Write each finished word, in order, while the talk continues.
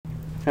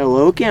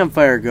Hello,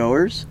 campfire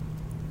goers.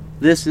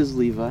 This is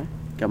Levi.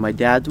 Got my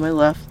dad to my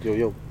left.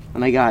 Yo.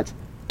 And I got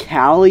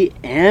Callie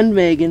and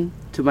Megan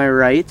to my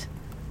right.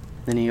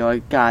 Then I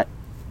got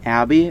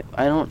Abby.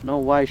 I don't know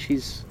why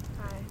she's...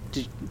 Hi.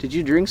 Did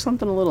you drink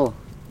something a little?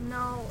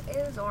 No,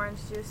 it was orange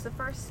juice. The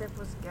first sip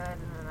was good,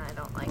 and then I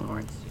don't like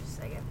orange juice.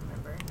 I can't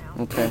remember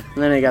now. Okay.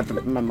 And then I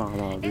got my mom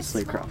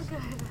obviously It smelled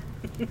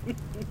across. good.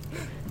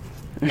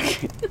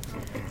 Okay.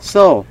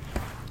 So,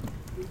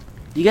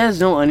 you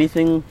guys know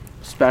anything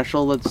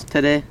special that's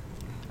today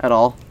at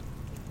all?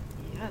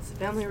 Yeah, it's a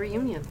family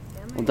reunion.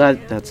 Well,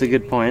 that's a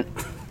good point.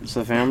 It's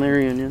a family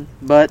reunion.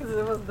 But I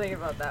wasn't thinking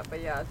about that, but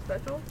yeah,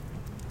 special.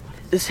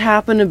 this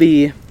happened to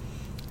be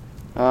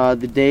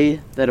the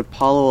day that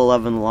Apollo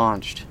 11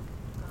 launched.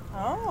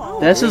 Oh.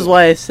 This is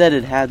why I said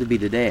it had to be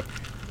today.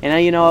 And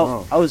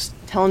I was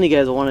telling you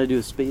guys I wanted to do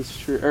a space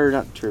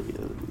trivia.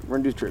 We're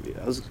gonna do trivia.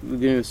 I was gonna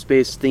do a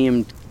space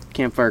themed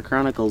Campfire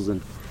Chronicles,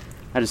 and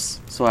I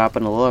just so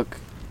happened to look,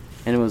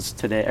 and it was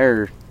today,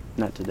 or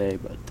not today,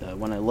 but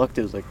when I looked,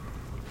 it was like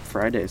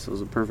Friday, so it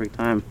was a perfect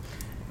time.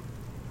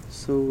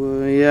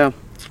 So yeah.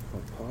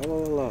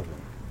 Apollo 11.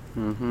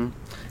 Mm-hmm.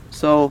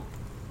 So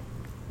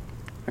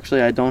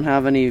actually, I don't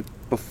have any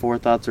before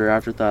thoughts or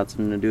after thoughts.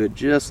 I'm gonna do it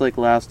just like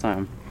last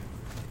time.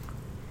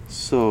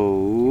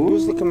 So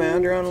Who's the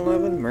commander on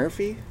 11?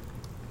 Murphy?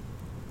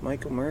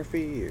 Michael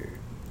Murphy? Or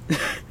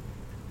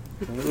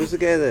who's the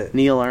guy that...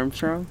 Neil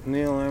Armstrong?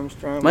 Neil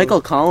Armstrong?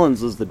 Michael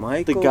Collins was the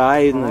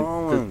guy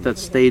that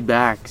stayed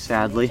back,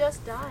 sadly. He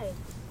just died.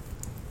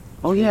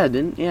 Oh yeah, I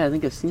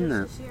think I've seen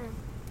that. Just this year.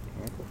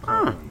 Michael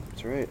Collins.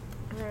 That's right.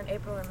 Either in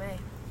April or May.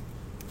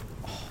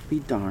 Be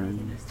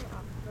darned. Stay off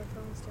of our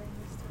phones during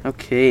this time.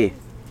 Okay,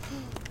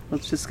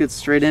 let's just get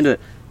straight into it.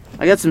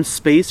 I got some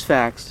space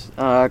facts.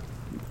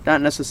 Not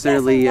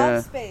necessarily Yes, I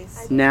love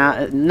space.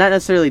 not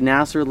necessarily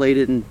NASA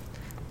related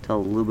until a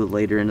little bit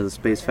later into the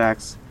space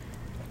facts.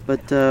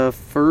 But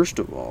first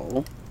of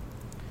all,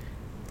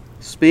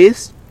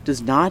 space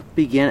does not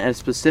begin at a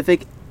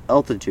specific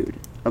altitude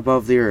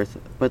above the Earth,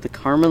 but the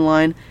Kármán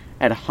line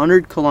at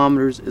 100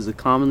 kilometers is a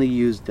commonly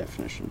used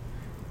definition.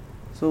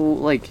 So,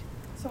 like,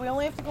 So we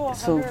only have to go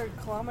 100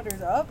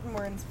 kilometers up and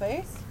we're in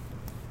space?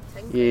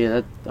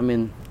 yeah,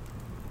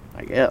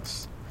 I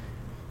guess.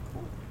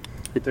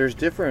 There's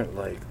different,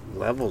 like,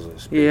 levels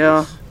of space.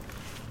 Yeah.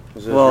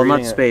 Well,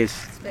 not space.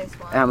 Space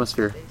 1.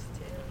 Atmosphere.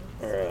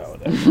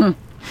 Space 2.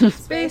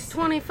 Space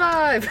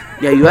 25.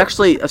 Yeah, you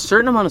actually, a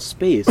certain amount of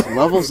space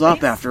levels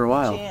up after a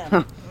while.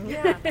 Jam.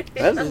 Yeah.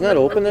 Isn't that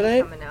open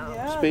tonight? Coming out.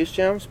 Yeah. Space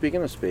Jam?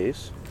 Speaking of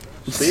space.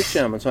 Space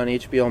Jam, it's on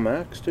HBO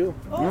Max, too.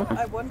 Oh,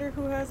 I wonder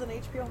who has an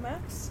HBO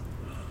Max?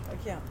 I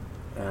can't.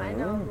 I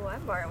know who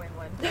I'm borrowing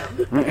one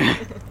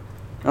from.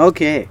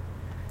 Okay.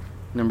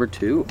 Number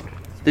 2.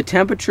 The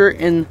temperature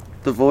in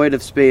the void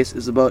of space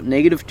is about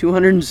negative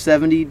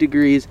 270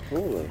 degrees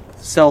Holy.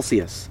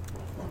 Celsius.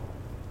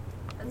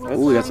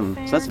 Ooh, we got some.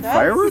 Is that some That's-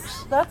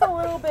 fireworks? That's a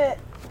little bit.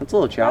 That's a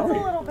little That's a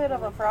chowly. little bit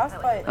of a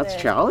frostbite. That's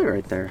there. chowly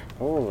right there.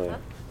 Holy. I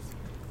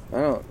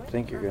don't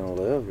think you're going to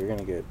live. You're going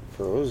to get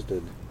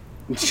frosted.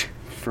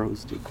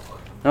 Froze, dude.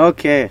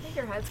 Okay. I think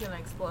your head's gonna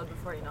explode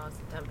before you notice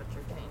the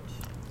temperature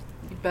change.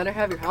 You better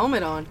have your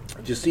helmet on.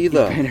 Did you see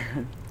the...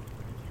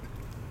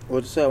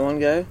 What's that one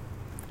guy?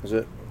 Is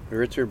it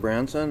Richard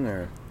Branson?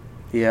 Or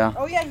Yeah.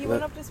 Oh yeah, he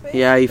went up to space.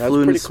 Yeah, he That's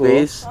flew into pretty cool.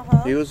 space.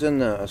 Uh-huh. He was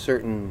in a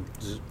certain...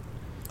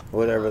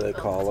 whatever they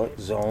call it.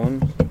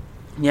 Zone.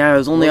 Yeah, I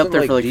was only up Wasn't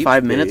there like for like deep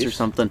 5 minutes or space.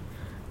 something.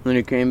 Then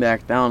he came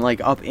back down,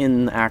 like up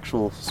in the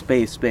actual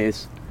space.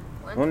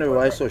 I wonder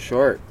why so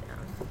short.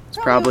 It's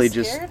probably was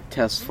just scared.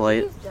 test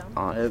flight.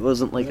 It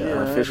wasn't like an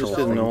Yeah, I official just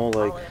didn't thing. know,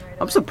 like...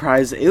 I'm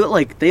surprised.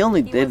 They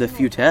only did a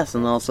few tests,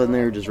 and all of a sudden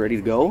they were just ready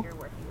to go.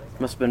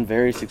 Must have been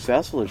very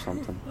successful or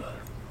something.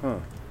 Huh.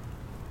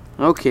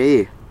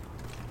 Okay.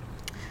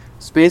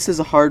 Space is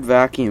a hard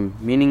vacuum,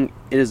 meaning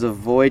it is a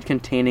void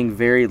containing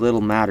very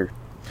little matter.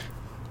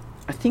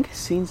 I think I've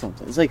seen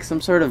something. It's like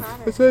some sort of...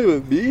 What's that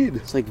even mean?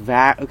 It's like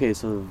okay,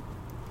 so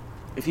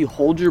if you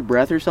hold your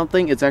breath or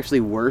something, it's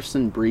actually worse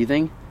than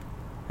breathing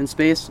in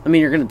space. I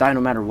mean, you're gonna die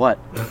no matter what.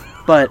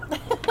 But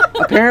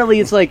apparently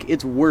it's like,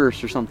 it's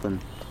worse or something.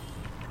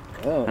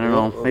 Oh, I don't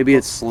know. Maybe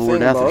it's slower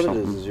death or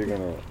something.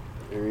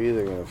 You're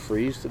either gonna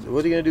freeze to...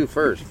 What are you gonna do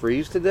first?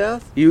 Freeze to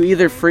death? You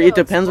either it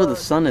depends where the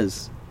sun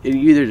is. You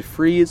either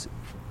freeze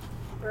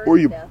or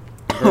you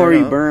or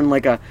you burn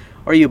like a,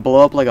 or you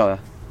blow up like a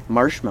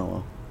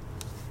marshmallow.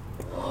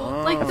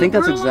 Like I think the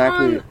that's girl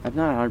exactly. on I'm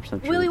not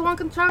 100% Willy sure.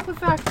 Wonka Chocolate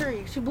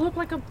Factory. She blew up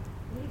like a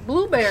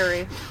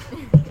blueberry.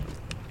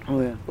 Oh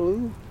yeah.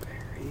 Blueberry.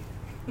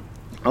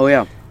 Oh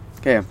yeah.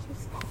 Okay.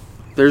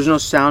 There's no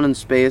sound in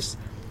space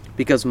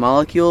because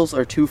molecules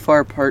are too far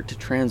apart to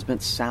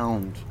transmit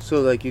sound.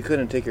 So, like, you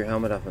couldn't take your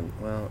helmet off and...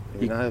 Well,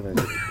 you're not even...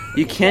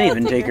 You can't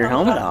even take your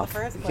helmet in the off.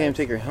 first You place. can't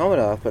take your helmet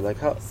off, but, like,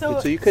 how... So,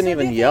 you do couldn't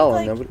even think, yell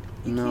like, and nobody...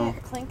 You No.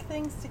 can't clink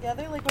things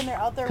together, like when they're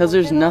out there. Because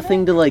there's working on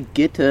nothing it? to like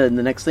get to, and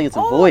the next thing it's a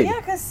Oh void. yeah,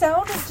 because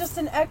sound is just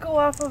an echo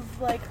off of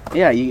like.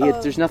 Yeah,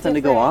 of there's nothing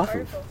to go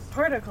different off of.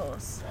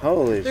 Particles.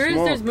 Holy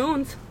There's smoke.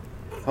 moons.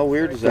 How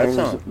weird does that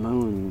Stars, sound?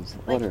 moons,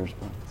 letters.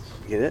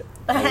 Get it?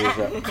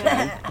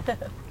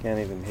 Can't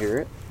even hear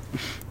it.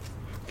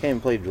 Can't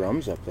even play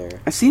drums up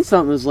there. I seen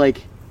something that was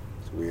like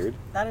It's weird.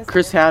 That is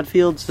Chris weird.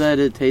 Hadfield said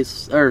it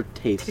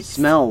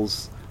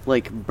smells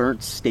like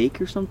burnt steak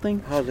or something.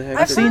 How the heck?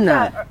 I've did- seen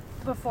that.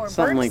 Before.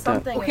 Something Burnt like that.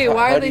 something Okay, is-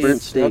 why how are do they? you-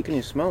 Burnt steak. How can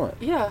you smell it?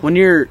 Yeah. When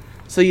you're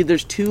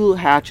there's two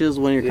hatches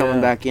when you're coming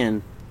Yeah. back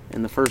in,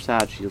 and the first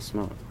hatch you'll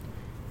smell it.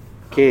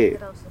 You Okay,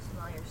 could also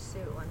smell your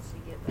suit once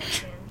you get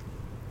back in.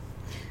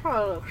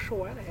 Oh,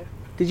 sweaty.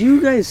 did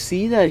you guys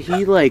see that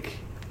he like?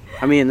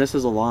 I mean, this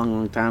is a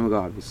long time ago,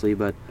 obviously,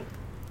 but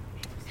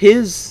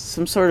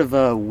some sort of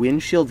a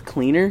windshield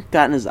cleaner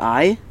got in his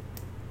eye,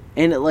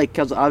 and it like,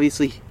 cause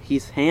obviously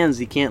his hands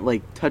he can't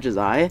like touch his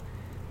eye,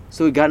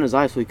 so it got in his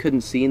eye, so he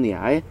couldn't see in the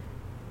eye,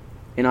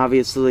 and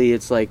obviously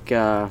it's like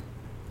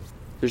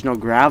there's no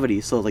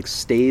gravity, so it like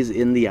stays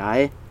in the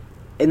eye,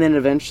 and then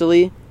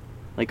eventually,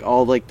 like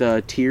all like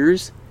the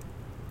tears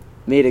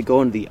made it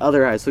go into the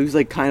other eye, so he's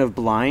like kind of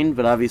blind,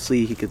 but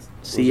obviously he could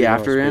see he on a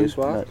after him.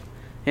 spacewalk? But-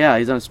 yeah,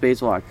 he's on a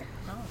spacewalk.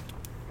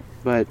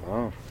 But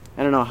Oh.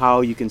 I don't know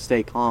how you can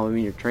stay calm. I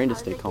mean, you're trained to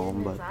How'd stay it get calm,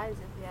 in but his eyes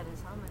if he had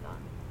his helmet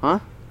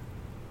on?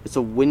 it's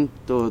a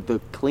the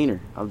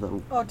cleaner of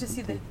the Oh, to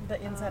see the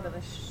inside of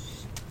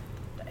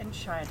the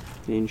inside.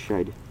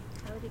 inside.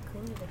 How would he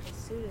clean it if his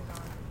suit is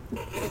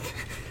on?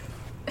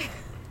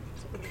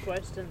 Good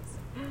questions.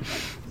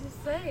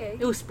 Just saying.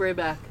 It was spray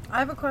back. I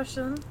have a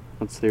question.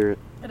 Let's hear it.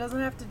 It doesn't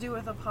have to do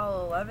with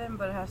Apollo 11,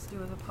 but it has to do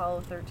with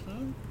Apollo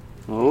 13.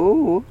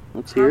 Oh,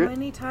 let's How hear it.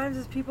 many times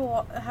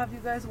have you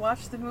guys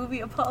watched the movie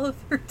Apollo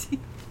 13?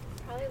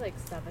 Probably like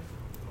 7.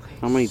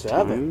 How many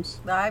 7? times?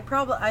 I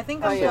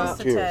think I'm Oh, yeah. close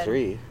to 2 or 10.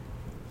 3.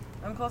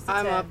 I'm close to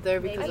I'm 10. up there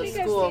Maybe because I of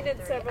think I've school. seen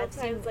it several I've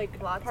seen times,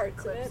 like lots of parts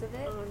of clips it. of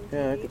it. On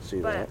Yeah, I TV. could see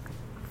But that.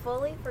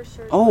 fully for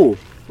sure. Oh,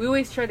 We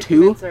always try to Two?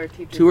 convince our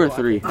teachers. 2 or to watch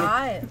 3? it.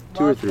 I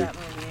 2 or loved 3. that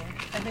movie.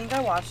 I think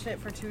I watched it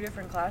for 2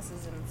 different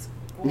classes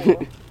in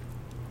school.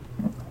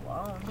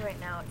 Wow. Right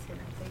now it's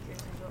Hidden Figures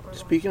is what we're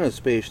Speaking of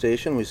space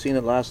station, we seen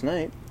it last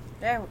night.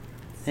 Yeah.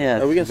 yeah.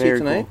 Are we gonna see it very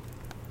tonight? cool.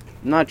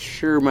 Not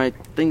sure. My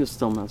thing is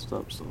still messed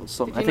up, so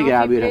Did I you think know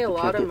Abby if would you have pay a to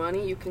lot check of it.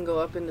 money, you can go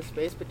up into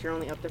space, but you're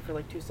only up there for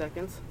like 2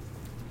 seconds?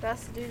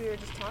 That's the dude we were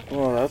just talking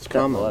Well, that's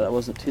Well, common. that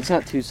wasn't. It's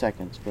not 2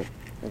 seconds, but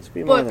It's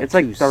be more But- than it's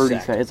like 2 30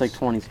 seconds. seconds. It's like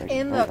 20 seconds.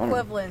 In I the don't know.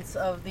 equivalence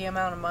of the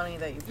amount of money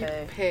that you You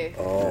pay, pay.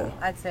 Oh.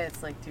 I'd say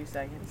it's like 2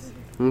 seconds.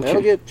 Okay.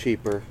 That'll get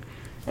cheaper.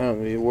 I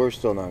don't mean, we're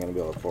still not going to be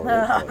able to afford it.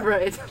 but-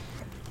 Right.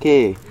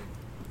 Okay.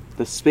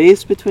 The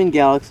space between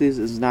galaxies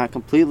is not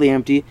completely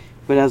empty,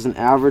 but has an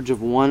average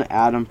of 1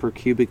 atom per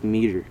cubic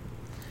meter.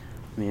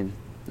 I mean,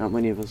 not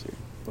many of us are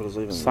What does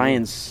it even mean?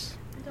 science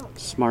I don't care.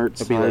 smart,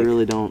 It'd so be I like-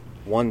 really don't.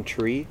 One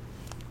tree?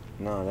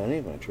 No, that ain't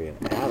even a tree. An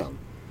atom.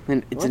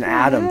 And it's What an the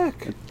atom. heck?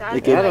 That'd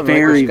Like be a Atom,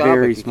 very, microscopic,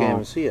 very you can't small.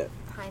 even see it.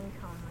 pine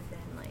cone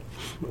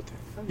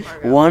within like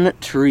Fargo. 1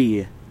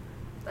 tree.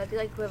 That'd be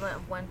like equivalent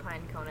of 1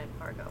 pine cone in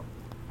Fargo.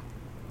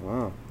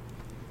 Wow.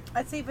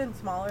 That's even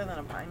smaller than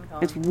a pine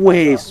cone. It's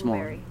way A smaller.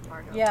 blueberry in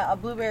Fargo. Yeah, a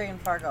blueberry in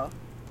Fargo.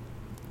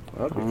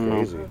 That'd be I don't know.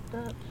 crazy.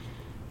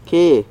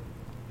 Okay.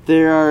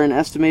 There are an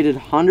estimated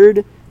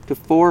 100 to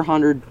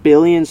 400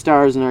 billion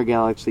stars in our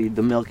galaxy,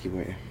 the Milky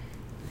Way.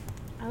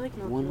 I like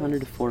Milky 100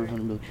 to Ways.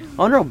 400 billion.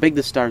 I wonder how big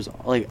the stars,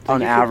 like, on Think you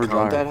could average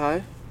count are. that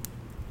high?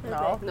 They're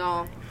No. big.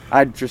 No.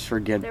 I'd just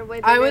forget. They're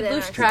way I bigger would than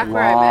lose our track sun.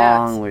 where I'm at.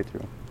 Long way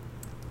through.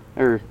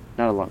 Or,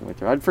 not a long way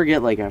through. I'd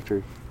forget, like,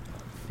 after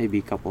maybe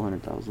a couple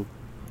 100,000.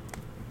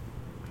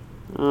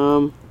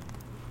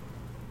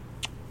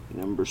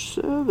 Number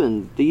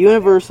 7. The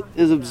universe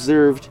is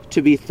observed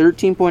to be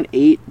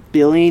 13.8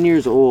 billion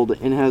years old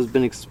and has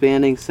been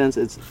expanding since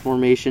its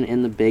formation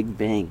in the Big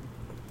Bang.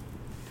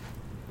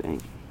 Bang.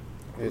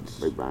 It's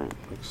Big Bang.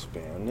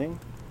 expanding.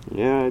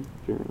 Yeah,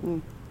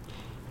 apparently.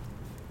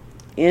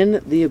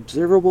 In the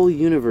observable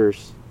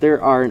universe,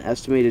 there are an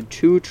estimated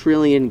 2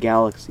 trillion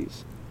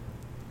galaxies.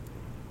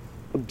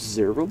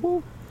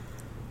 Observable?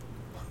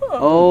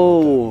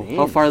 Oh, what that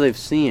how means. far they've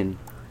seen.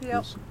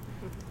 Yep.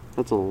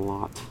 That's a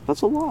lot.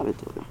 That's a lot, I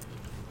tell you.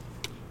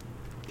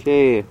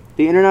 Okay,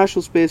 the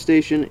International Space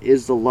Station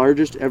is the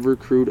largest ever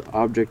crewed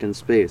object in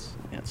space.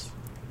 Yes.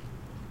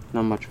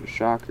 Not much of a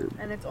shocker.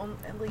 And it's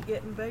only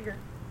getting bigger.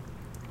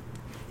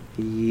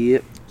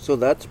 Yep. So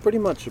that's pretty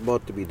much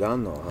about to be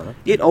done, though, huh?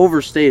 It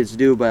overstays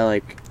due by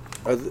like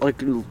Are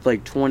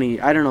th- 20.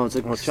 I don't know. It's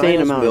like well, insane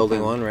China's amount. building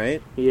of time. one,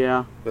 right?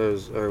 Yeah.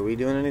 Are we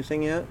doing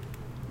anything yet?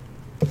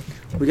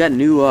 We got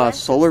new Yes,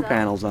 solar it's,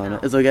 panels on no.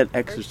 it. It's like got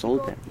extra Earth solar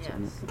people?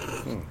 panels on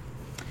Yes. it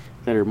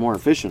that are more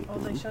efficient. Oh,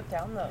 they shut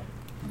down though.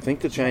 Think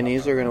the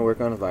Chinese are going to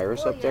work on a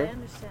virus Well, up yeah, I there?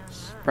 understand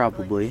that.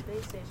 Probably. But,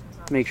 like, the space station's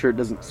not Make sure it so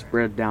doesn't far.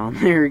 spread down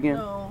there again.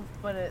 No,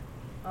 but it.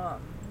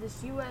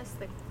 This U.S.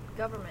 the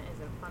government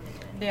isn't funding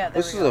it. Yeah,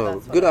 there This we is go. a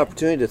That's good what I-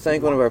 opportunity to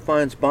thank one of our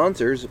fine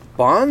sponsors,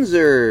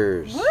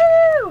 Bonzers.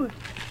 Woo!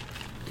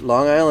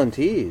 Long Island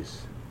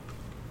Teas.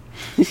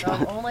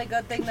 The only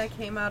good thing that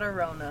came out of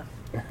Rona.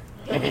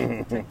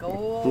 To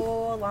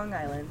go Long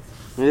Island.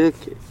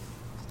 Okay.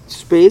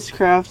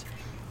 Spacecraft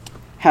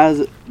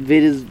has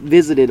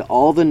visited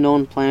all the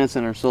known planets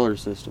in our solar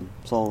system.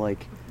 So,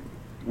 like,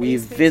 we've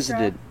spacecraft?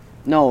 visited.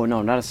 No,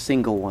 not a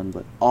single one,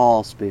 but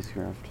all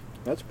spacecraft.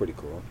 That's pretty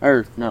cool.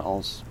 Or, not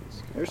all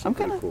spacecraft. There's some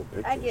pretty cool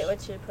pictures. I get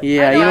what you're putting.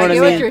 Yeah, I you know what I I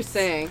get mean? what you're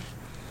saying.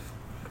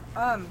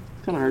 Um,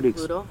 It's kind of hard to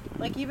Pluto.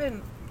 like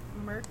even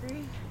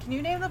Mercury. Can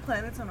you name the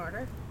planets in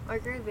order?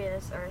 Mercury,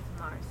 Venus, Earth,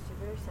 Mars,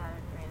 Jupiter,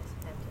 Saturn, Uranus,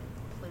 Neptune,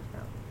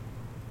 Pluto.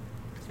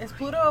 Is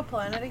Pluto a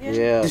planet again?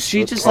 Yeah. She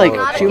let's just, call like, it a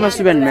Not she planet. must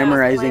have been again, but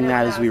memorizing planet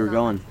that was as we were on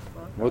going. the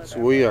book. What's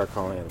we are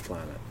calling it a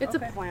planet. It's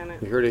Okay. a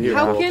planet. You heard it here.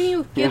 How folks. can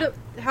you get Yeah.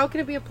 a? How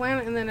can it be a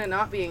planet and then it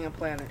not being a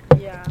planet?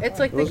 Yeah. It's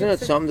like Wasn't it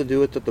something to do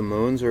with that the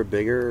moons are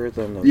bigger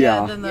than the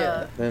Yeah. Than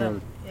Yeah.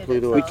 than it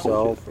Pluto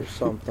itself. itself or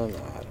something? I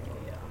don't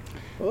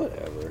know.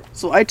 Whatever.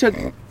 So I took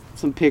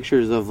some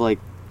pictures of, like,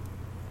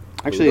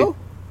 actually, Pluto?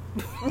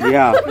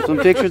 yeah, some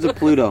pictures of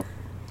Pluto.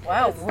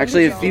 Wow.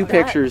 Actually, a wouldn't few you know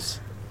that? pictures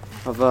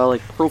of,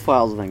 like,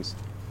 profiles of things.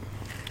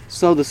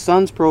 So the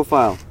sun's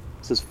profile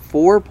says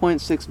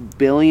 4.6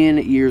 billion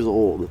years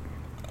old.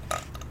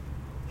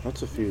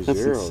 That's a few That's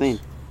zeros. insane.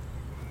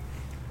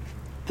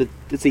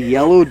 It's a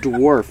yellow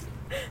dwarf.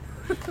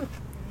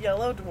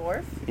 Yellow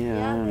dwarf.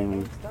 Yeah, I don't they even.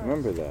 make stars.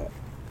 Remember that.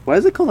 Why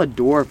is it called a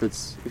dwarf?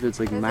 If it's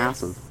like 'Cause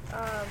massive.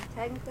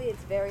 Technically,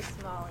 it's very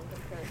small in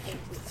comparison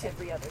to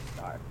every other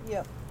star.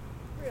 Yep.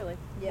 Really?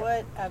 Yep.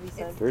 What Abby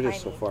said. It's They're just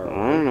so tiny. far I away.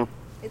 don't know.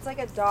 It's like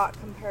a dot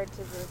compared to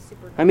the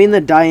supernova. I mean,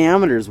 the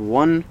diameter is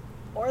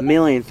Or the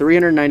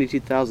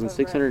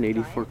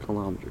 1,392,684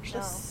 kilometers. The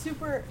No.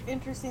 super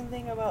interesting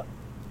thing about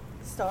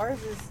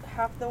stars is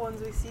half the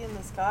ones we see in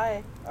the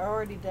sky are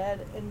already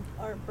dead and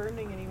aren't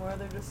burning anymore.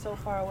 They're just so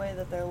far away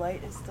that their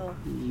light is still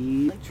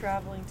like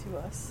traveling to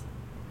us.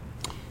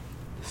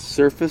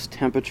 Surface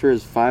temperature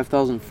is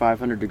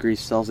 5,500 degrees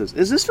Celsius.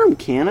 Is this from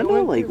Canada?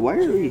 Like, why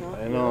are we?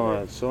 I know,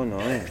 it's so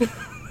annoying.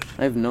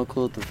 I have no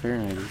clue what the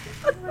Fahrenheit is.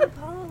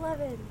 Apollo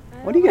 11.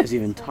 What are you guys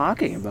even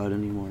talking about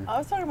anymore? I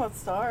was talking about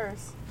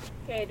stars.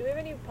 Okay, do we have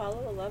any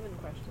Apollo 11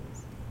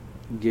 questions?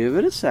 Give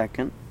it a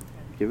second.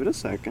 Give it a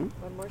second.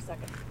 One more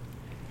second.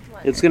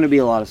 It's going to be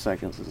a lot of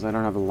seconds because I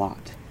don't have a lot.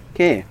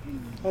 Okay.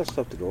 A lot of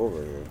stuff to go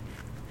over here.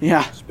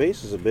 Yeah.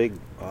 Space is a big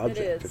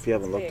object is. if you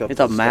haven't It's looked big. up It's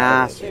the a sky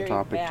massive lately.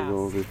 topic to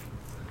go vast.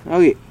 over.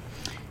 Okay.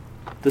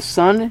 The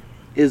sun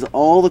is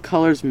all the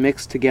colors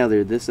mixed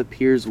together. This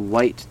appears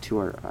white to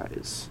our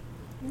eyes.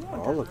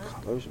 All the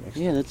colors mixed.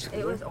 Yeah, that's.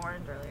 It was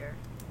orange earlier.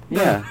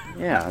 Yeah,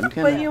 yeah. I'm But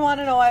kind you of. want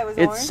to know why it was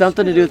It's orange?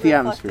 something to 'Cause do it with the was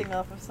atmosphere. reflecting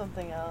off of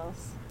something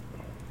else.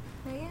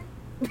 Megan?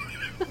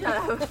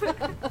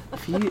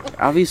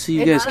 Obviously,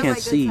 you It's guys not can't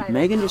like see. this side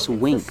Megan of the just house.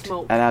 winked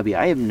smoke. at Abby.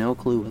 I have no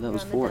clue what that You're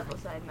was on for. the devil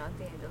side, not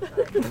the angel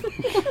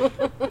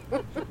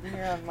side.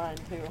 You're on mine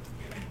too.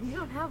 You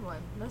don't have one.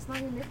 That's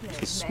not your nickname.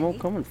 The smoke Maggie.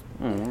 coming.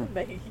 I don't know.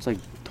 Maggie. It's like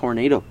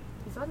tornado.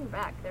 He's on your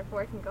back,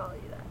 therefore I can call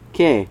you that.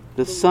 Okay,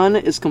 the sun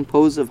is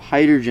composed of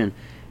hydrogen,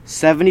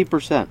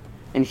 70%,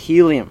 and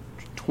helium,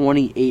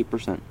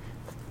 28%.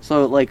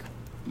 So, like,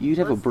 you'd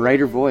have a What's the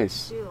brighter other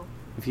voice two?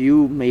 if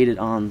you made it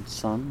on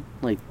sun.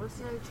 Like, What's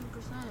the other 2%?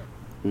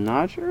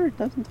 not sure. It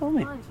doesn't tell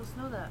me. Come on, you're supposed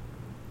to know that.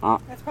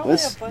 That's probably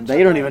It's- a bunch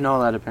they of don't like- even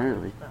know that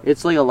apparently.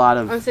 It's like a lot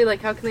I would of. say,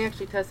 like, how can they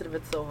actually test it if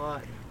it's so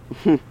hot?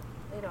 They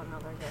don't know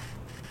they're good.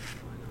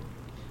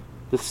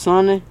 The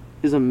sun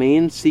is a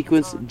main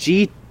sequence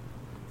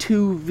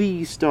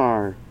G2V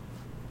star.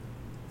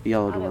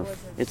 Yellow Thought it dwarf. was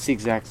a It's the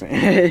exact same.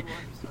 dwarf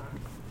star.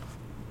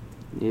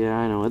 Yeah,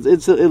 I know.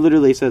 It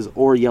literally says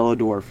or yellow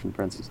dwarf in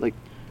parentheses. Like,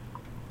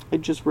 I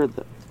just read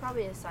that. It's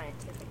probably a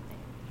scientific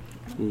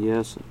name.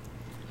 Yes.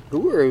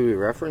 Who are we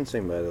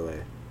referencing, by the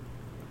way?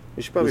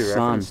 We should probably The sun.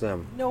 reference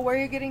them. No, where are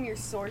you getting your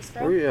source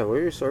from? Where are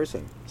you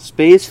sourcing?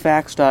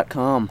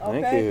 Spacefacts.com.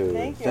 Okay, Thank you.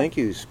 thank you. Thank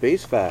you,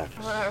 SpaceFacts.com.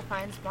 I want our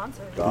fine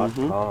sponsor.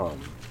 Mhm.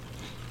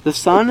 The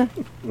sun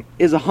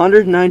is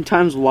 109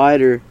 times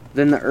wider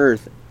than the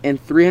Earth and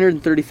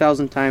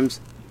 330,000 times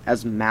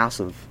as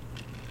massive.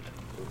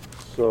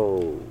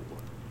 So,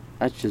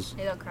 That's just.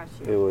 They don't crush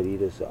it you. would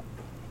eat us up.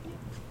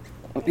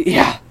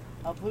 Yeah.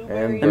 A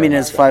blueberry. And I mean,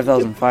 it's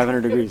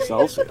 5,500 degrees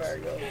Celsius.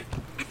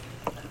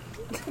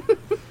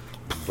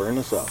 Burn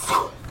us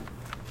up.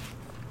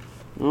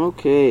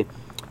 Okay.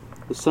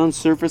 The sun's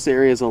surface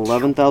area is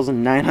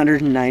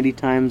 11,990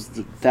 times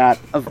that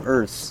of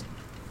Earth's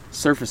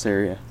surface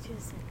area.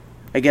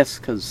 I guess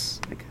because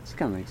it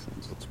kind of makes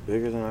sense. It's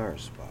bigger than our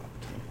spot.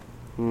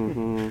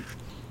 Mm-hmm.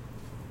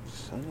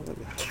 Son of a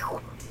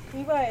bitch.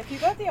 Levi, if you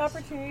got the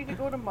opportunity to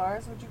go to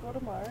Mars, would you go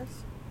to Mars?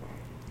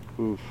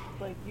 Oof.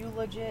 Like, you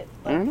legit,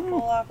 I like, don't know.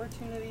 full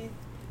opportunity.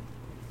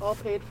 All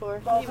paid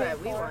for. All Levi,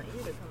 paid we for. want you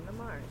to come to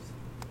Mars.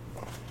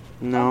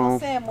 No. Uncle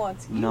Sam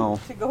wants you No.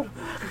 to go to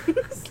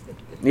Mars.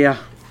 Yeah.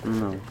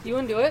 No. You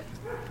wouldn't do it?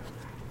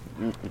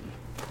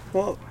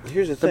 Well,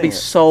 here's the That'd thing. be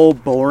so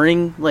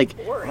boring. Like,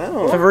 I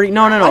don't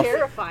know. no.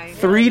 Terrifying.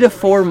 3 to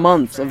 4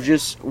 months of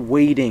just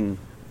waiting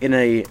in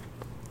a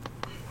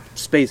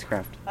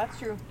spacecraft. That's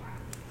true.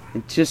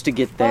 Just to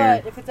get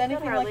there. But if it's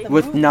anything like the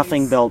With movies,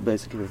 nothing built,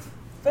 basically.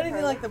 If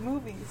anything like the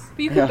movies,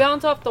 But you can Yeah.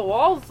 bounce off the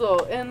walls, though,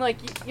 and, like,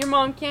 your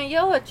mom can't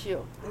yell at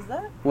you. is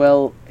that?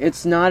 Well,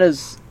 it's not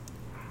as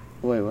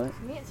Wait, what?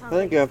 To me, it I sounds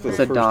think like after It's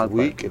the a first dog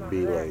week, bite. it'd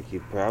be like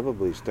you'd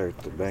probably start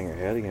to bang your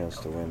head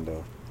against the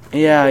window.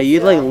 Yeah,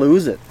 you'd like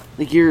lose it.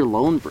 Like you're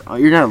alone.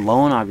 You're not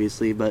alone,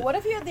 obviously, but What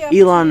if you had the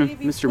Elon, opportunity to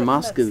be Mr. put in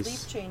Musk that is-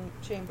 sleep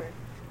chamber?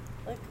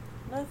 Like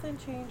nothing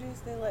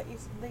changes. They let you.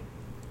 They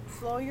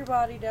slow your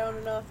body down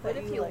enough that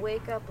What if you like,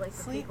 wake up like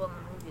the sleep? people in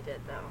the movie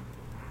did,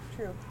 though?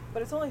 True,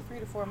 but it's only 3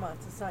 to 4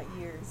 months. It's not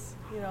years.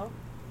 You know.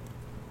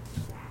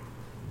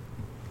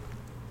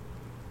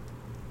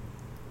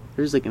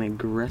 there's like an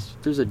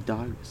there's a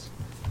dog.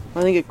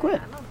 I think it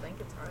quit. I don't think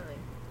it's Harley.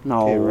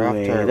 No Okay, we're off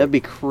way. topic. That'd be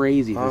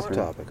crazy. Off for-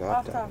 topic, Off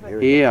off topic. topic. Here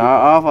we Yeah,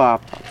 go.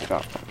 off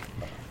topic.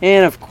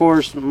 And of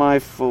course, my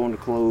phone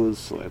closed,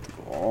 so I have to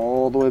go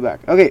all the way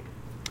back. Okay.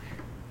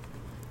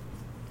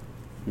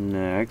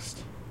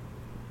 Next.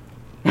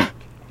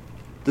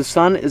 The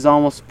sun is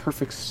almost a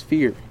perfect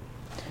sphere.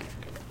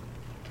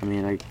 I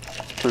mean,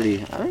 it's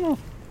pretty. I don't know.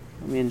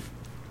 I mean,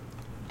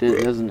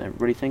 doesn't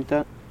everybody think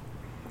that?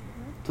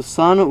 The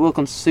sun will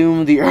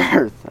consume the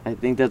earth. I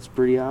think that's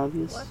pretty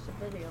obvious. Watch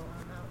the video on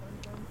that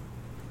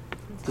one.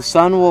 Then. The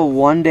sun will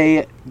one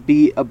day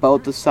be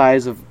about the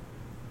size of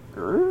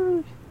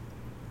Earth.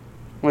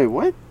 Wait,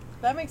 what?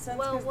 That makes sense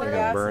Well, because what the if-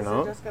 gases Burn are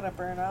out? just gonna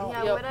burn out.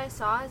 Yeah, Yep. what I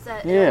saw is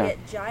that Yeah. it'll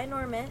get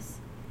ginormous,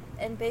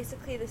 and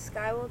basically the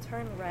sky will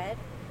turn red,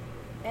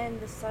 and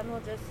the sun will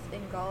just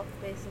engulf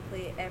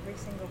basically every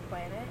single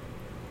planet,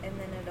 and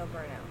then it'll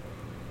burn out.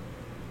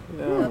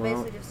 Yeah, It'll well,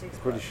 basically just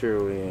explode. pretty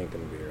sure we ain't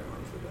gonna be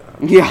around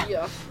for that. Yeah.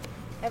 Yeah.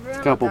 Everyone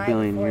will Couple die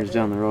billion before years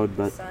down the road,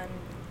 but- sun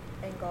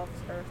engulfs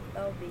Earth,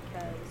 though,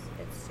 because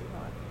it's too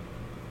hot.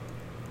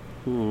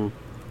 Hmm.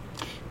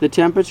 The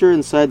temperature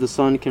inside the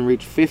sun can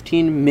reach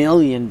 15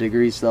 million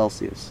degrees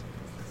Celsius.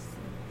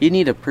 You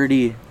need a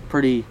pretty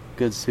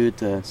good suit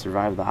to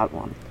survive that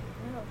one.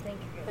 I don't think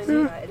you're I gonna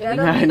know. survive. Yeah,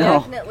 That'll I be know.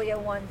 definitely a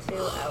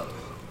 1-2 out.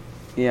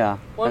 Yeah,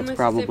 One that's Mississippi,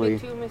 probably.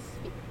 2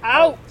 Mississippi.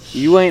 Ouch!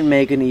 You ain't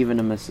making even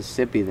a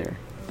Mississippi there.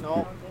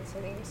 No.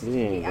 You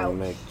ain't gonna Ouch.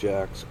 make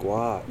jack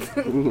squat.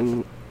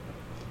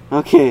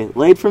 Okay,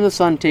 light from the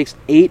sun takes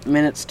 8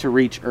 minutes to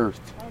reach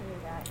Earth. I knew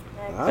that.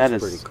 Next. That's That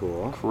is pretty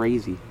cool.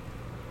 Crazy.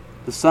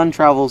 The sun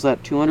travels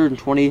at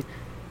 220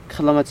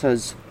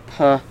 kilometers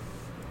per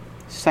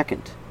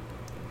second.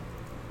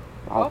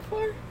 How Wow.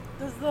 far?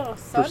 Does the Per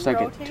sun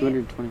second, rotate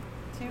 220.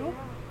 too?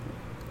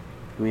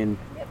 I mean,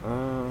 2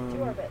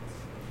 Um, orbits.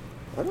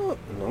 I don't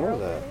You're know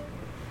that. orbiting.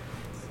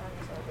 The sun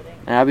is orbiting.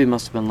 Abby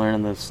must have been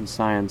learning this in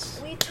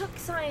science. We took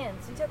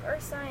science. We took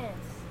Earth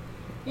science.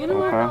 You We know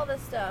learned Okay. all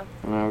this stuff.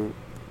 And I We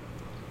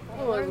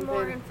learned wasn't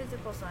more there. in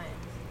physical science.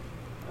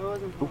 I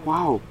wasn't. Oh,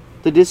 wow.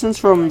 The distance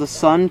from the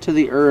sun to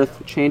the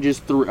earth changes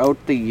throughout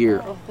the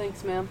year. Oh,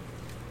 thanks, ma'am.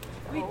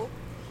 Oh.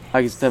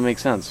 I guess that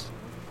makes sense.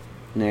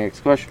 Next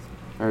question.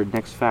 Or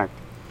next fact.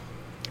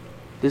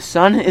 The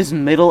sun is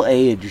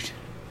middle-aged.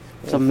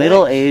 It's a Yeah,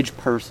 middle-aged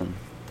person.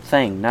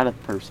 Thing, not a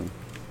person.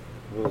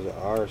 What does the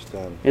R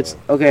stand for? It's,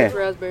 okay, It's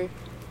raspberry.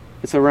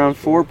 it's around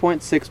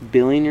 4.6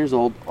 billion years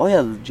old. Oh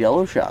yeah, the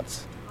Jello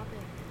shots.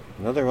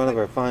 Another one of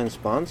our fine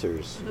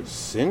sponsors,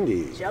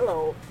 Cindy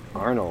Jello.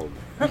 Arnold.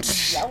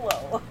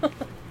 Jello.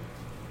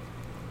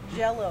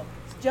 Jello.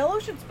 Jello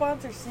should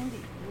sponsor Cindy.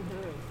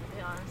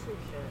 They honestly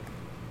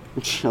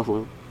should.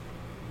 Jello.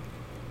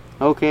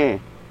 Okay.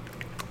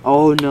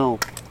 Oh no.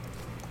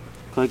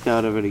 Clicked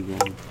out of it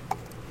again.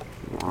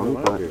 Wrong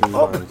One of your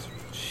button.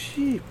 spons-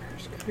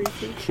 Jeepers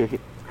creepers. Okay.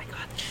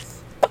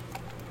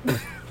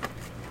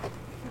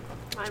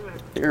 Mine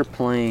went They're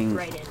playing.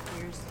 right in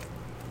ears.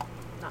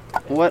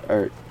 Not What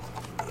are?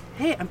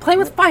 Hey, I'm playing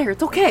with fire.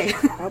 It's okay.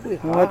 Probably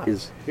hot. What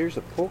is? Here's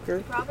a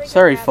poker. Probably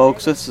Sorry, gonna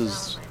folks, have this it, is-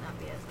 so it might not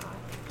be as hot.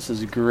 This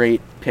is a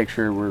great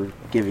picture we're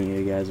giving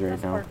you guys right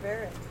That's now.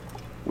 barbaric.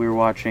 We're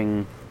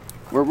watching.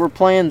 We're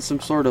playing some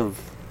sort of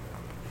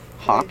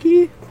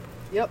hockey.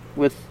 Yep.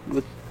 With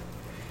The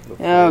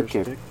Yeah, fire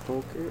okay. stick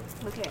poker.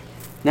 Okay.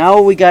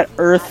 now we got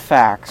Earth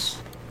facts.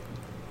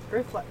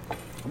 Earthlight. How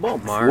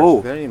about Mars? Whoa.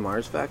 You got any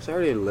Mars facts? I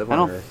already live I on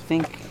don't Earth.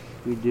 think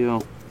we do.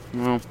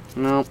 No.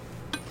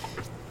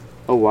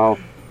 Oh wow.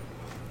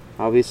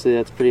 Obviously,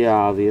 that's pretty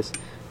obvious.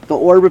 The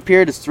orbit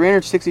period is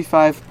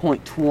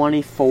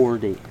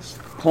 365.24 days.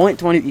 Point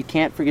 20. You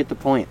can't forget the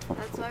point.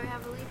 That's 24. why we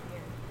have a leap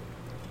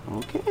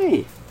year.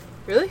 Okay.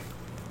 Really?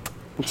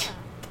 We're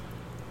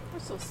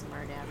so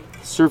smart, Abby.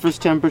 Surface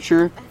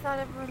temperature I thought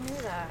everyone knew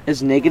that.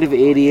 is negative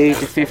 88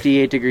 to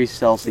 58 degrees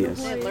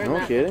Celsius. I No learned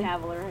that kidding. in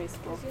Cavalier High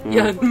School.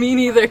 Yeah. Yeah, me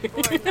neither.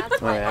 24, and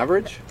that's On why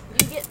average?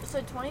 You get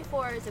so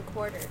 24 is a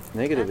quarter.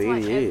 Negative That's why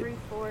 88. every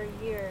 4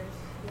 years.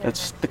 you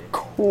That's have the to-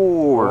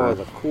 core. Oh,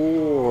 the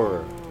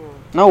core.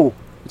 No,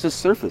 it's a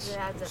surface. it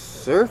adds up to-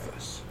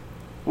 Surface.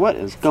 What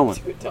is going?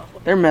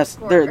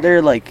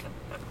 They're like,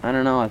 I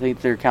don't know. I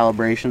think their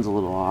calibration's a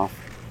little off.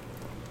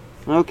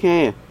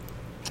 Okay.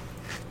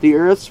 The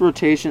Earth's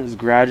rotation is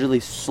gradually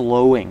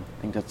slowing.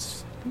 I think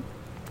that's. Do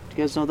you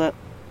guys know that?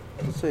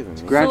 What's that even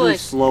mean? Gradually like-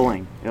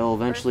 slowing. It'll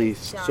eventually.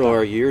 Earth is So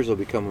our years will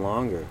become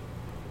longer.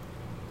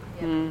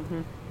 Yeah.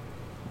 Mm-hmm.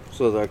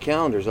 So our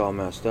calendar's all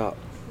messed up.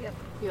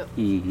 Yep.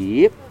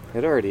 It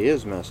already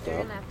is messed They're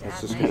up. gonna have to It's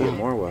add just gonna get night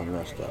more and well day.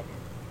 messed up.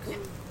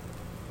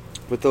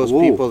 But those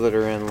Whoa. people that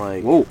are in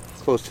like Whoa.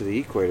 close to the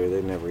equator,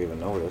 they never even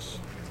notice.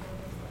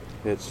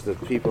 It's the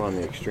people on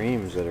the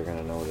extremes that are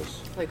gonna notice,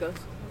 Like us.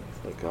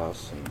 like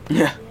us. And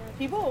Yeah.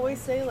 People always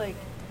say like,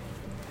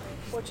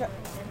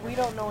 we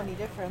don't know any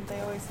different.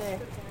 They always say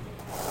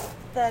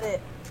that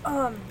it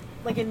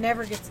like it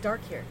never gets dark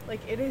here.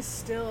 Like it is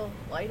still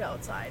light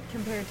outside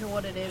compared to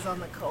what it is on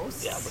the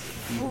coast. Yeah,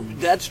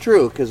 but that's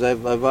true, because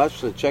I've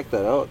actually checked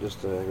that out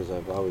just because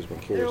I've always been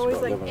they're curious always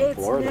about like, living in it's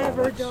Florida.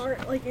 never That's-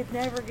 dark. Like it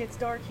never gets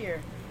dark here,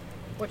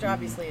 which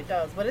obviously it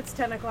does. But it's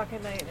 10 o'clock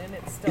at night and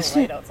it's Is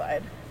still light it?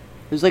 outside.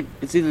 There's like,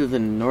 it's either the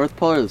North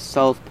Pole or the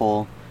South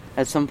Pole.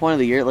 At some point of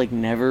the year, it like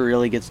never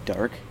really gets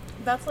dark.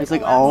 That's like It's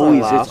like Alaska.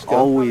 always, it's Alaska.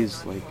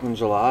 always like, In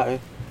July,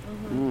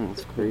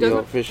 it's you crazy. Doesn't-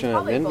 go fishing at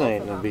Probably both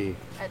midnight of and it'd them. be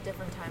At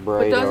different times. But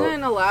bright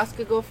doesn't out.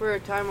 Alaska go for a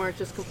time where it's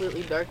just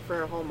completely dark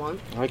for a whole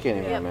month? I can't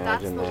even Yep,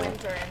 that's the imagine that.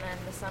 winter, and then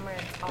the summer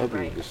it's all That'd be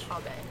bright just- all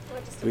day.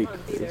 Not just a Be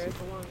month either. crazy. It's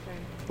a long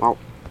time. Wow.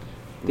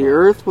 The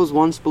Earth was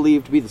once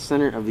believed to be the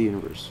center of the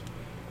universe.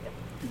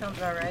 Sounds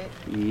about right.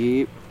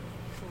 Yep.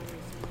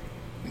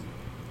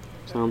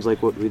 Sounds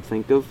like what we'd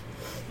think of.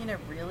 You know,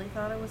 really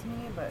thought it was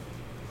me, but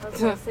I was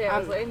gonna say, I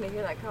was waiting to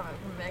hear that comment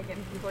from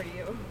Megan before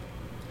you.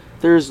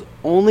 There's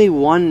only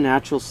one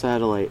natural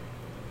satellite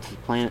to the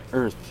planet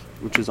Earth,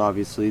 which is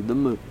obviously the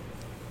moon.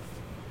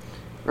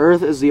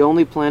 Earth is the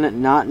only planet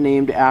not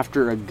named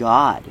after a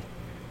god.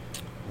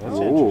 That's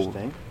Oh.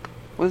 interesting.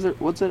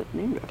 What's it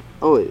named after?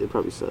 Oh, it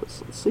probably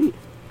says. Let's see.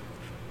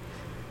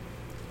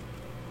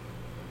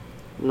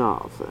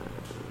 Nothing.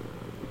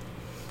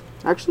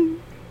 Actually,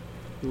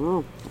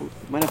 no.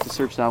 Might have to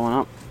search that one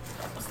up.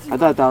 I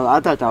thought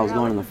that was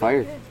going in the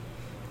fire.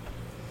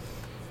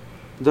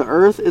 The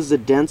Earth is the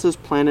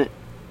densest planet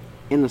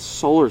in the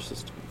solar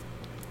system.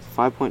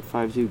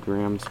 5.52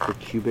 grams per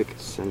cubic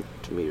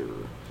centimeter.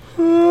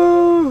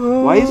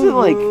 Why is it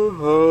like...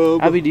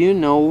 Abby, do you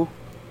know...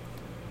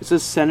 It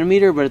says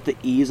centimeter, but the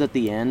E is at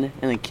the end,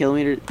 and the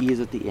kilometer E is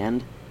at the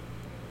end.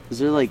 Is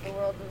there like... The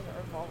world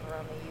doesn't revolve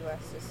around the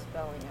U.S.'s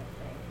spelling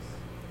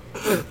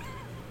of things.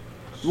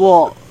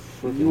 Well,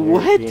 Freaking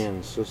what?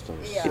 European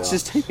systems. Yeah. It's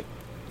just... do What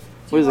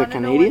you is it, wanna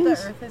know what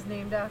Canadians? the Earth is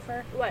named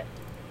after? What?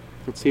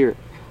 Let's hear it.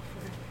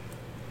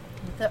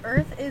 The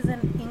Earth is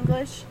an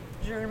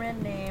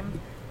English-German name,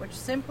 which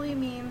simply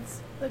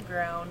means the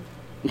ground.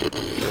 The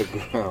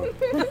ground.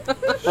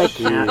 I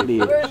can't be.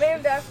 We're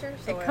named after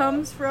soil. It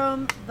comes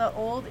from the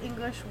Old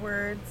English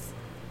words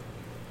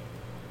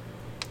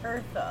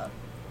Eartha.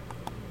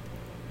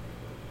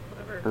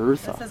 It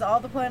Eartha. says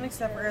all the planets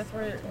except for Earth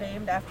were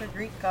named after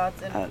Greek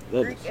gods and that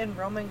Greek is- and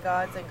Roman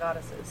gods and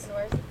goddesses.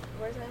 And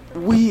where's that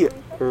from? We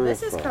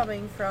This is Eartha.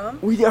 coming from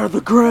we are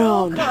the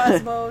ground.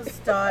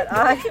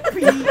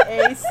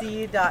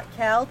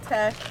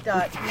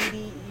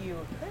 cosmos.ipac.caltech.edu.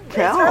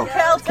 Cal. It's from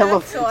Caltech,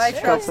 Cal- so I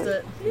trust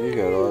it. You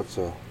got lots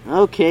of.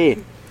 Okay,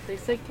 They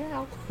say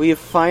Cal. we have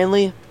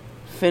finally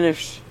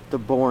finished the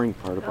boring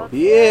part about it.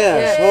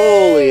 Yes!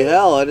 Yay. Holy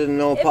hell! I didn't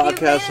know If you made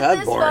podcasts it had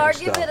this boring far,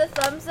 stuff. give it a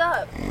thumbs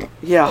up.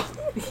 Yeah.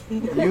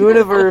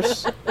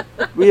 Universe.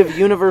 We have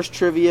universe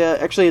trivia.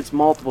 Actually, it's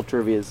multiple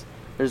trivias.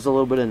 There's a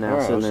little bit of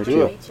NASA in there let's do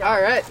too. it.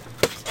 All right.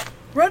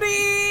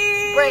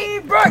 Ready?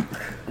 Break.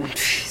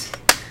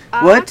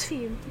 What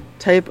Team.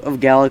 type of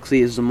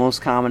galaxy is the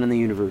most common in the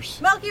universe?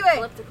 Milky Way.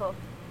 Elliptical.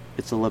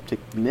 It's elliptic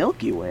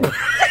Milky Way.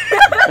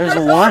 There's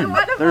one.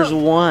 There's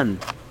one.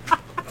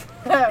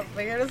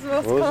 Figured it's the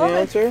most What was the common.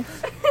 answer?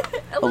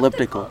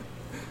 Elliptical.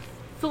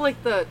 So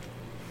like the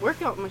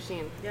workout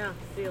machine. Yeah,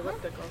 the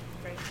elliptical.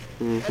 Right.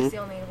 Mhm. That's the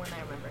only one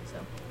I remember. So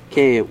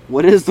Okay,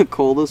 what is the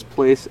coldest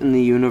place in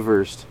the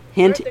universe?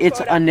 Hint, North it's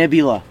Dakota. a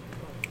nebula.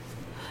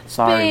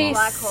 Sorry, Space. Mom.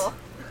 black hole.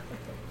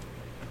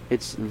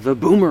 It's the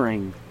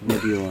Boomerang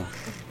Nebula.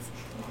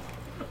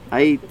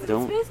 I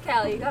don't... Space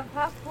Cali, you got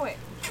half point.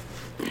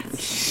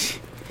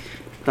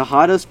 The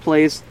hottest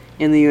place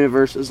in the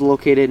universe is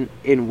located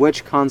in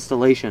which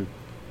constellation?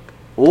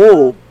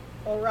 Oh,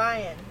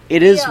 Orion.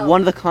 it is Leo.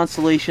 one of the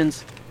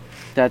constellations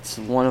that's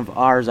one of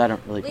ours. I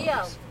don't really Leo.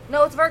 know.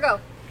 No, it's Virgo.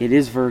 It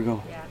is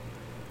Virgo. Yeah.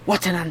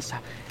 What an answer.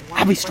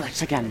 Abby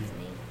strikes again. It's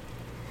me.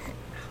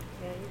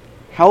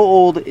 How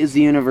old is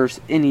the universe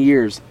in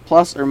years?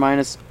 Plus or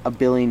minus a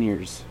billion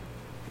years?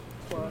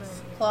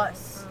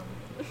 Plus.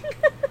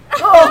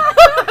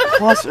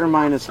 Plus or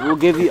minus. I'll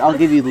give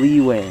you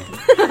leeway.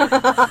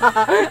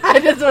 I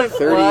just went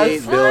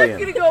 38 plus. I'm billion.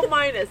 gonna go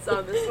minus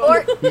on this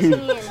one.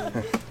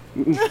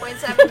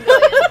 14.7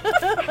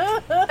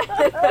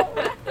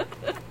 billion.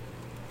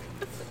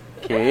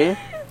 Okay.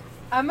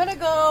 I'm gonna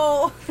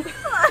go.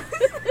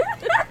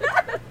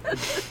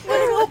 Let's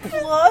go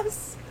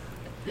plus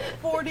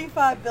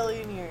 45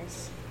 billion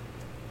years.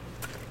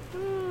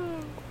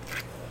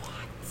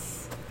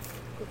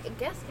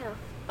 Guess Cal.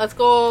 Let's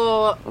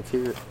go Let's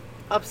hear it.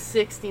 up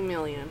 60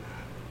 million.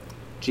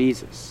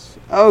 Jesus.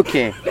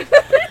 Okay.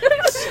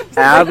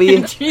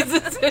 Abby.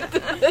 Jesus.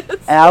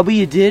 Abby,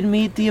 you did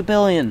meet the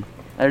billion.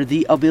 Or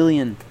the a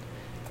billion.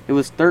 It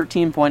was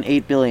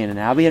 13.8 billion, and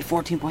Abby had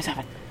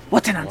 14.7.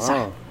 What's an answer?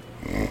 Wow.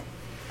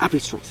 Abby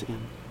strikes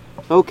again.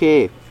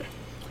 Okay.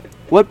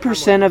 What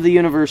percent of the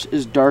universe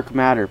is dark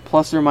matter?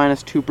 Plus or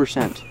minus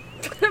 2%.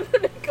 I'm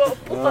gonna go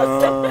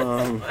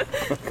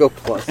plus. Go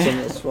plus on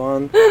this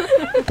one.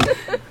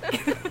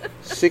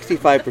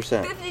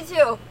 65%. 52.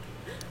 Oh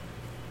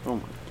my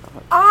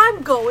god.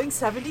 I'm going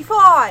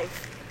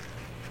 75.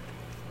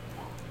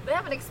 They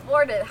haven't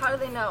explored it. How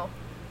do they know?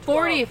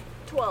 40.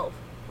 12.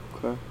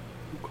 Okay.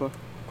 Okay.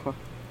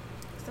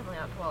 It's definitely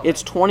not 12.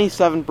 It's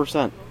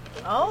 27%.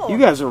 Oh. You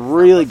guys are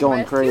really going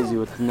Minus crazy two.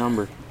 with the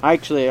number.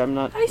 Actually, I'm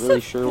not I really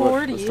said sure what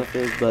 40. the stuff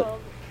is, but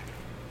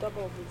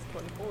Double is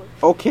 24.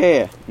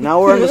 okay. Now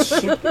we're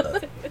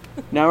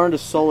into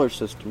solar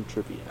system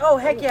trivia. Oh,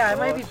 heck yeah. I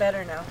might be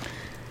better now.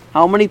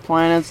 How many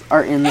planets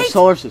are in the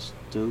solar system?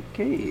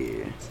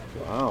 Okay.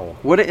 Wow.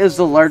 What is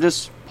the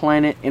largest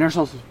planet in our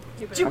solar system?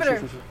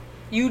 Jupiter.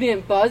 You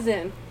didn't buzz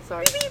in.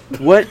 Sorry.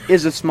 What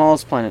is the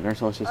smallest planet in our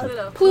solar system?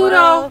 Pluto.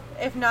 Well,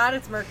 if not,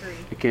 it's Mercury.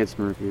 Okay, it's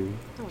Mercury.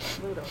 Oh,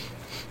 Pluto.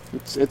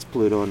 It's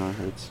Pluto and our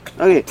Earth.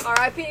 Okay.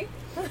 R.I.P.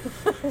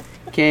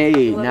 Okay.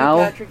 Love you, Now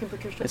Patrick and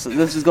Patricia.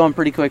 this is going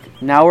pretty quick.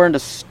 Now we're into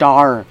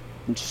star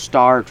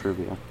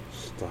trivia.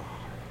 Star.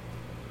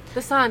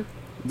 The sun.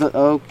 Was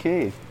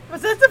Okay.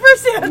 that the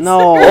first answer?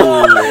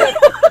 No.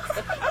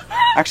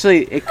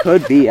 Actually, it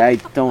could be. I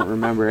don't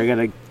remember.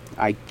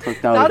 I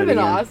clicked out That of would it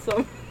have been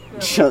again.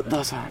 awesome. Shut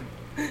the sun.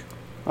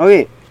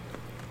 Okay.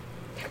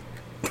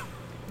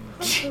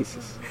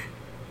 Jesus.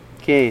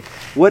 Okay.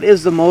 What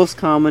is the most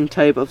common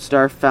type of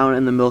star found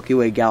in the Milky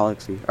Way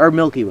galaxy? Or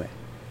Milky Way?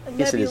 A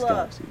Yes, it is nebula.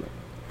 galaxy.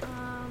 But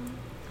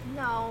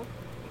No.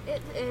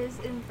 It is,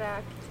 in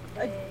fact,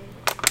 a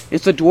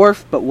it's a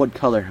dwarf, but what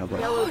color? How about?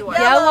 Yellow dwarf.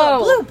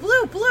 Yellow.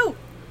 Blue.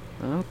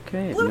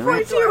 Okay. Blue No.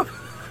 42.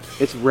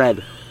 It's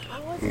red.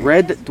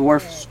 Red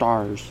dwarf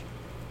stars.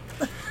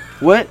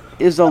 What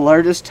is the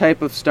largest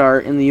type of star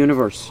in the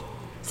universe?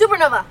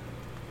 supernova.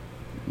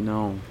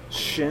 No.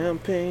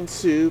 Champagne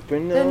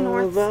The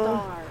North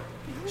supernova.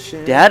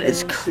 Star. Dad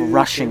is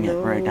crushing it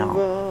right now.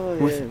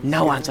 With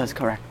no answers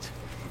correct.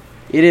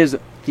 It is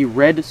the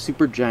red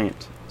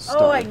supergiant star.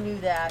 Oh, I knew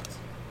that.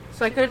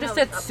 So I could have just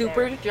That said was up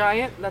super there.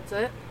 giant. That's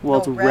it. Well,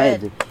 it's No,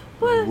 red. red.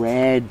 What?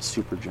 Red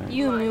supergiant.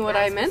 You knew what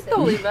I meant,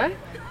 though, Levi.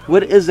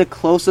 What is the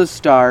closest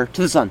star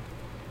to the sun?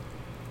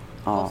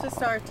 Closest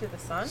star to the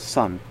sun.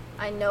 Sun.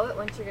 I know it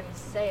once you're going to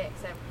say it,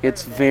 because I've heard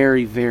It's of it.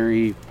 very,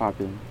 very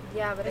popular.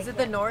 Yeah, but Is I it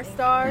the can't North think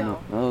Star? of it. No.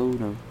 Oh,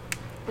 no.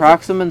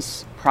 Proxima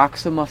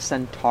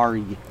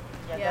Centauri.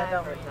 Yeah, that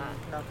I've heard don't that.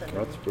 mean nothing.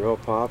 That's real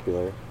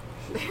popular.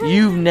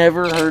 You've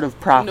never heard of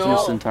Proxima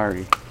No.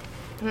 Centauri.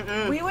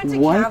 Mm-mm. We went to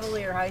What?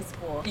 Cavalier High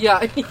School. Yeah.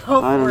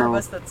 All I don't four of know.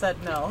 us that said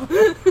no.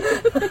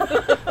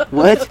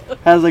 What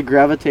has a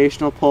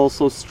gravitational pull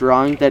so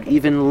strong that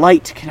even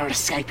light cannot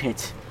escape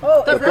it?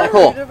 Oh, The is black that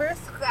hole. universe?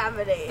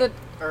 Gravity. The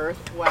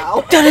Earth.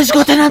 Wow. That is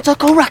got an answer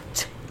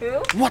correct. Who?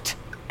 What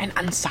an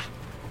answer.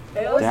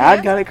 Who?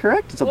 Dad got it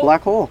correct. It's a Oh.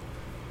 black hole.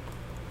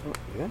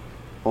 Yeah.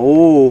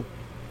 Oh.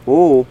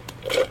 Oh.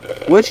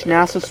 Which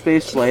NASA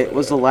space flight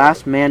was the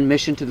last manned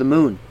mission to the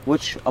moon?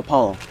 Which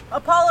Apollo?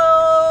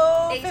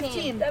 Apollo 18.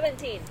 15.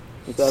 17.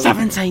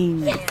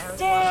 17. Yeah,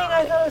 Dang,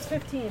 I thought it was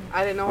 15.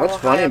 I didn't know That's how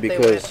high funny up they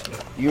because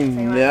went. you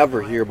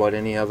never hear about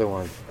any other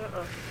one.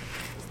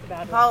 Just the bad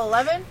one. Apollo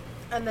 11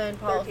 and then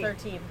Apollo 13.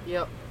 13.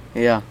 Yep.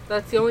 Yeah.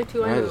 That's the only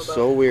two I That knew is about.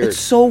 so weird. It's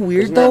so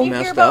weird Isn't that though. You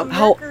messed hear about up?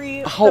 How-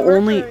 Mercury, how the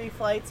only- Mercury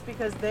flights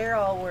because they're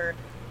all were,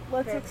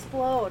 let's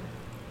explode.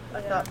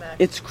 I thought Max.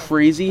 It's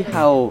crazy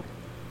how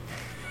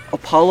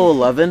Apollo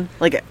 11,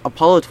 like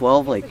Apollo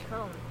 12, like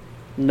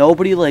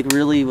nobody like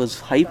really was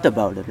hyped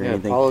about it or Yeah,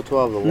 anything. Apollo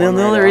 12, the And then one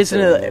the right only after,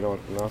 reason and that- they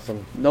don't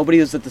nothing. Nobody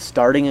was at the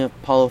starting of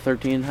Apollo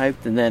 13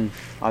 hyped, and then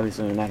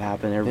obviously when that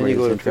happened, Then everybody you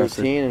go was to interested.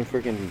 13 and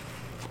freaking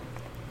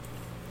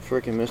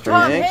Mr.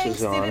 Tom Hanks Hanks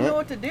is on didn't know it.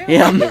 what to do.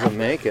 Yeah. Doesn't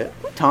make it.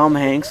 Tom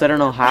Hanks, I don't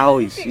know how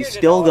he's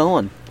still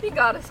going. He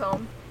got us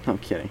home. I'm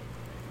kidding.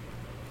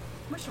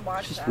 We should watch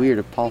It's just that. weird.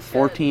 Apollo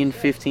 14,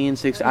 15,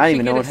 16. I We don't should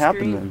even know get what a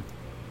happened screen. then.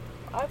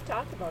 I've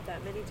talked about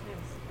that many times.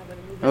 I'm going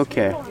to move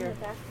Okay. this here.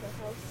 Back to the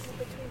house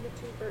between the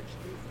two birch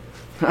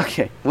trees.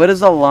 Okay. What is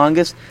the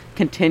longest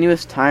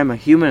continuous time a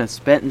human has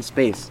spent in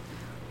space?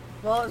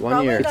 Well, it's 1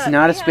 probably year. It's that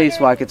not a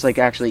spacewalk. It's like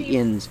actually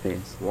in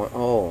space. Not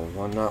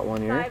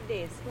 1 year? 5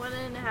 days.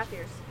 1.5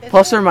 years.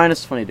 Plus or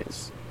minus 20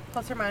 days.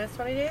 Plus or minus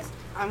 20 days.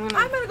 I'm gonna.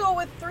 I'm gonna go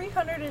with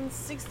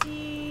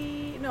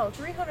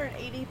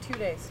 382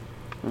 days.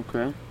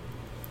 Okay.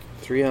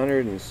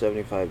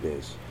 375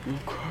 days.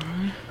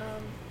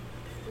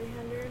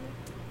 300.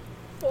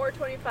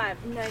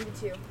 425.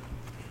 92.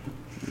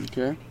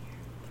 Okay.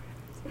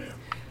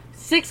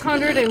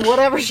 600 and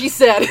whatever she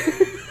said.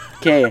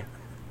 Okay.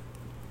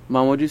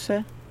 Mom, what'd you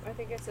say? I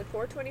think I said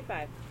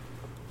 425.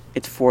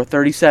 It's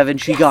 437.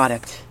 She got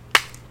it.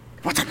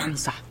 What an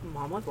answer.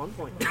 Mom was 1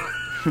 point.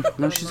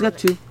 No, she's got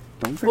 2.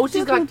 Don't forget. Oh,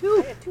 she's got I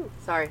 2. had 2.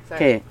 Sorry.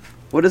 Okay.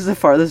 What is the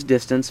farthest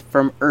distance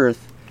from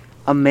Earth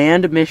a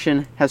manned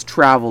mission has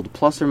traveled?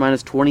 Plus or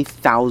minus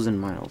 20,000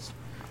 miles.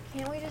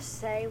 Can't we just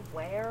say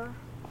where?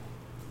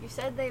 You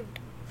said they.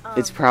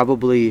 It's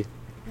probably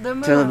The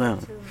moon. to the moon.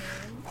 To the moon.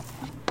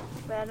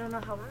 But I don't know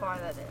how far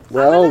that is.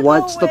 Well, gonna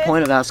what's go the with-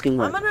 point of asking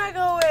I'm what? gonna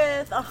go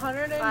with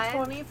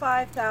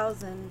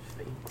 125,000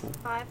 feet.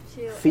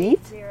 feet?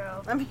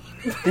 5280. I mean,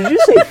 Did you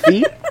say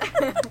feet?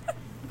 We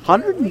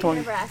 120.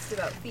 never asked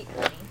about feet,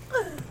 honey.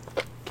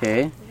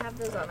 Okay. We have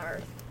those on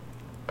Earth.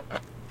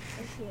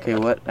 Okay,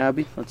 what,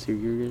 Abby? Let's hear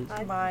your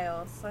guys.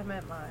 miles. I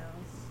meant miles.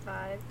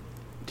 5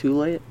 Too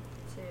late?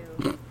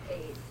 to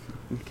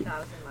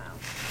 8,000 miles.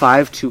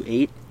 5 to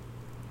 8?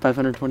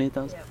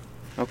 528,000? Yep.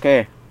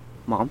 Okay.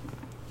 Mom?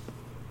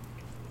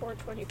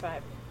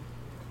 425.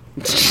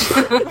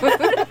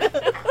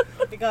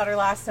 We got her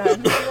last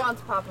time. Who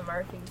wants Papa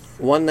Murphy's?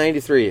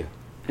 193,000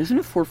 Isn't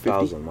it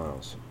 450?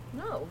 miles.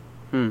 No.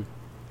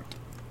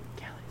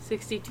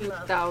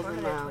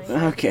 62,000 miles.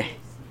 Okay.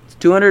 It's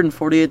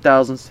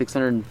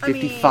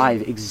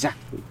 248,655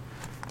 exactly.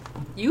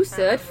 You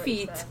said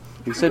feet.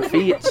 You said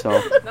feet, so.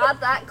 Not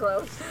that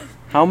close.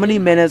 How many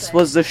minutes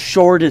was the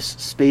shortest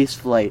space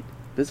flight?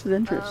 This is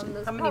interesting.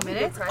 There's How many probably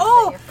minutes? difference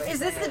Oh, in your first is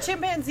this the minute.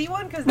 chimpanzee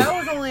one? Because that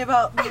was only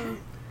about.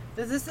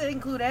 Does this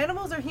include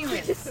animals or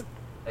humans?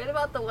 What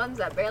about the ones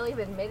that barely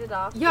even made it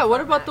off? Yeah,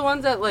 what about the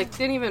ones that like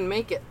didn't even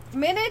make it?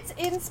 Minutes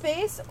in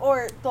space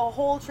or the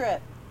whole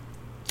trip?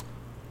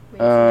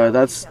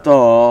 That's the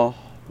whole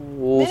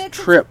Minutes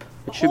is- trip.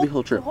 It should be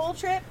whole The trip. whole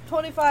trip,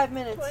 25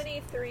 minutes.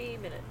 23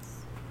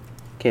 minutes.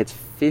 Okay, it's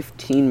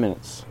 15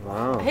 minutes.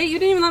 Wow. Hey, you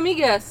didn't even let me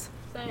guess.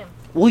 Same.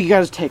 Well, you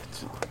guys take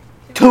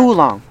too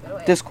long. Go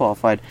away.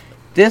 Disqualified.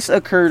 This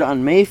occurred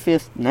on May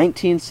 5th,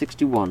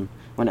 1961,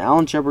 when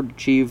Alan Shepard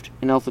achieved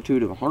an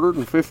altitude of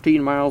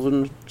 115 miles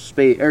in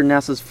space, or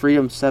NASA's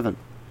Freedom 7.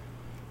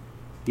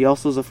 He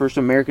also was the first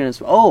American in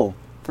space. Oh,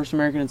 first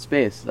American in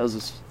space. That was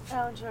his,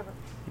 Alan Shepard.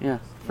 yeah,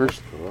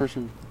 first cool.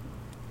 person.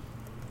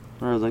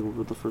 Or like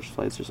with the first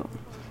flights or something.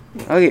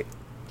 Okay,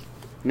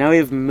 now we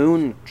have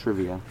moon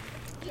trivia.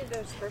 He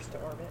goes first to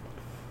orbit.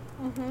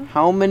 Mm-hmm.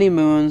 How many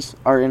moons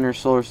are in our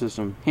solar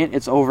system? Hint,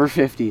 it's over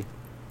 50.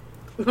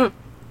 Thank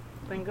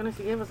goodness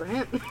you gave us a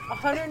hint.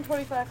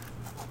 125. I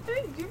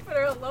think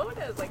Jupiter alone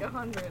has like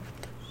 100.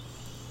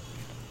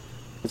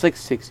 It's like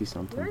 60 We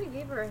something. already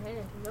gave her a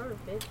hint. It's over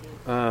 50.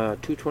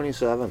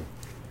 227.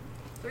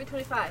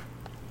 325.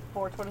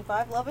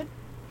 425, loving?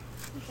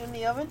 In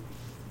the oven?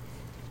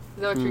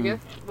 Is that what you guess?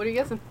 What are you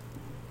guessing?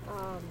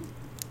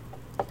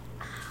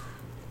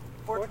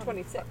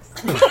 426.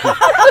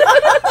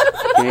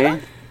 Okay,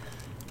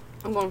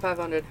 I'm going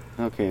 500.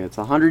 okay, it's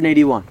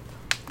 181.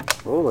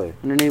 Holy.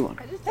 181.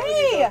 I just told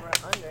Hey! you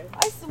it's over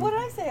 100. What did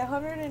I say?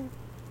 100 and...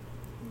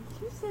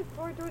 You said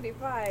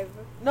 425.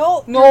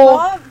 No, No. Your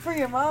mom, for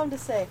your mom to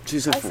say. She I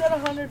said said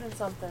 100 and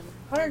something.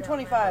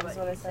 125 is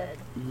what I said.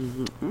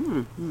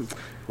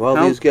 While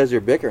How- these guys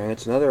are bickering,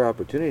 it's another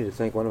opportunity to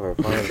thank one of our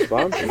fine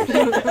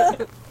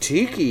sponsors.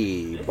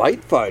 Tiki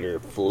Bite Fighter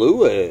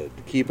Fluid.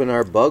 Keeping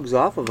our bugs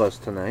off of us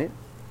tonight.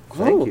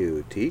 Thank Oh.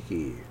 you,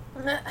 Tiki.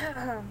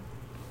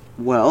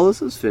 Well,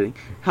 this is fitting.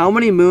 How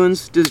many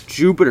moons does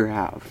Jupiter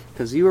have?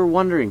 Because you were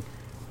wondering,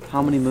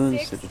 how many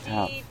moons does it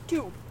have?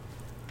 62.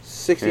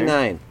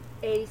 69.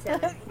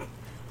 87.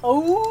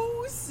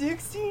 Oh,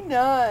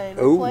 69.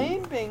 Oh.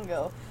 Plain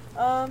bingo.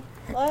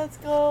 Let's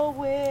go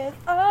with...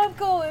 I'm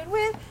going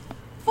with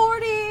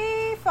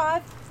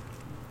 45.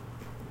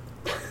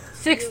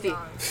 60. Too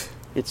long.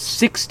 It's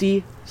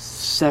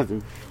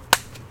 67.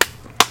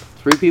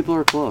 3 people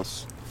are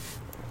close.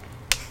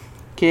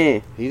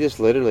 Okay, He just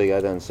literally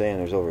got done saying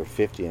there's over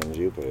 50 on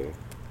Jupiter.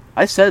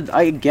 I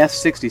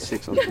guessed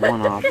 66. I was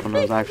one off when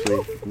I was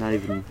actually not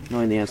even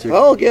knowing the answer.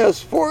 I'll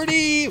guess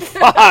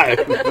 45.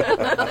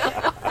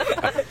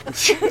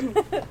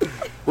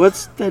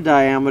 What's the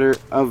diameter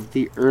of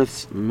the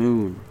Earth's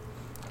moon?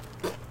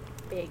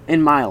 Big.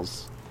 In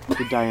miles.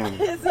 The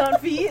diameter. It's on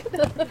feet.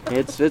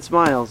 It's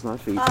miles, not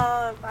feet.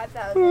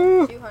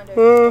 5,280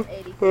 miles.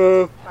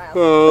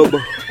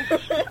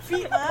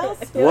 Feet miles.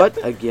 What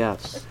a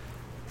guess.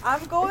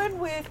 I'm going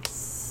with...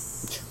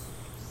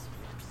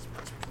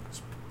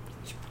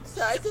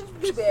 Size of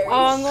blueberries.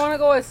 I'm going to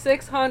go with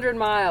 600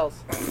 miles.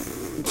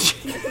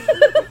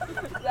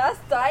 That's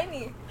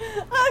tiny.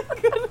 I'm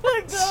gonna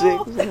go...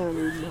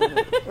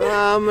 600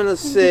 I'm going to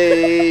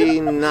say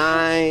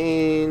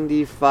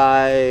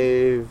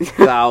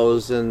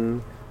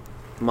 95,000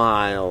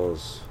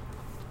 miles.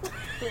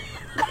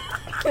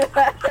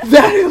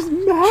 That is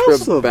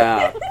massive.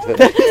 Trebat.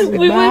 That is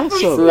We went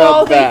from massive.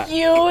 small to Trebat.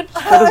 huge.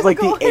 That is like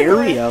the going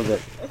area of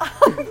it.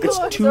 It's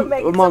going two. So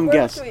make Mom, somewhere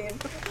guess. between.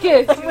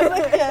 Okay.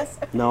 Yes.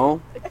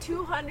 No.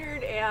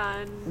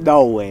 242.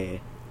 No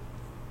way.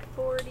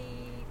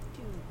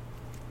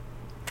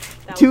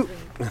 Two.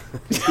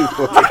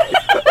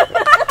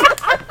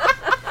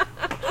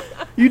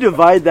 You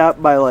divide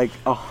that by like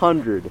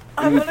 100, and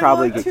I'm you gonna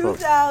probably go get close.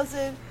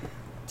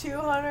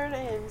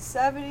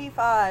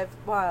 2,275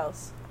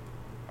 miles.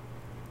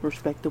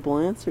 Respectable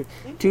answer.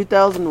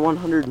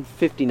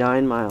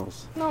 2,159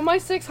 miles. No, my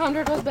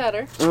 600 was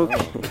better.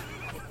 Okay.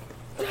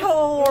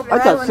 Oh, I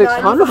thought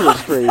 600 was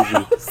crazy.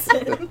 Excuse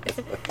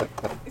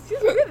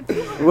me, we had a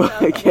 200. Well,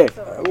 okay.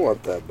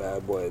 want that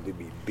bad boy to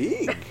be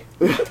big.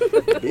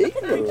 Big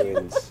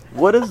moons.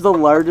 What is the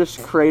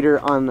largest crater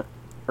on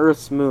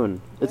Earth's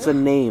moon? It's a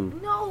name.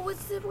 No,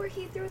 it's where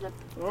he threw the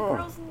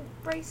girl's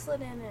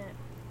bracelet in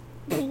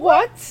it.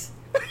 What?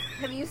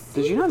 Have you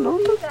seen Did you not know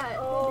that? that he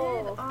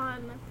did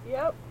on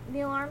Yep.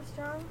 Neil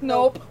Armstrong?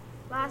 Nope.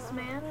 Last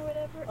Man or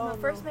whatever? Oh, no,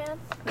 First Man?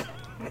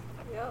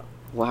 Yep.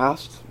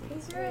 Last. He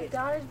threw his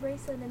daughter's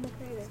bracelet in the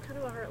crater. He's kind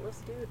of a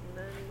heartless dude, and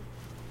then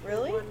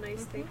Really? one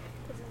nice thing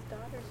because his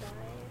daughter died.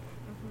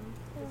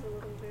 He was a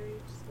little very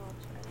small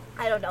child.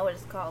 I don't know what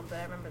it's called, but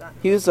I remember that.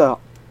 He was a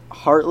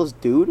heartless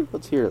dude?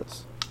 Let's hear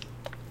this.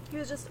 He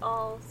was just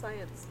all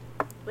science.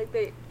 Like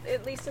they,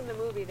 at least in the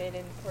movie, they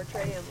didn't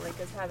portray him like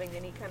as having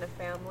any kind of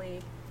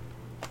family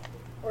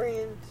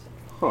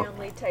Huh.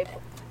 type.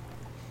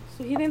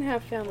 So he didn't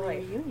have family Right.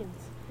 reunions.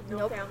 No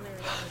Nope. family.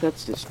 Reunion.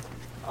 That's just...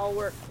 All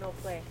work, no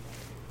play.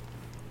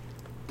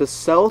 The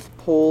South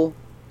Pole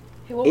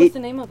Hey, what was Eight- the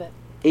name of it?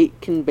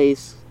 Aitken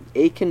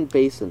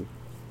Basin.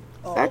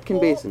 Oh, Atkin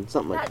Basin,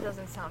 something like That that.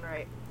 doesn't sound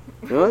right.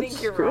 No, I think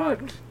it's you're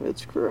correct. wrong.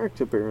 It's correct,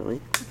 apparently.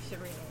 You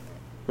should rename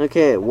it.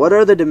 Okay, what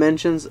are the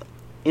dimensions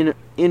in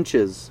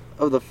inches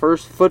of the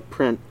first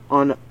footprint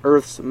on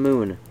Earth's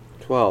moon?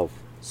 12.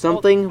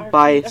 Something Well,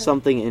 by our-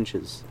 something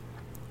inches.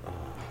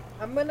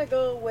 I'm gonna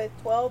go with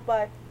 12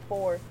 by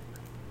 4.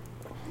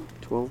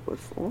 12 by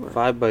 4.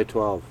 5 by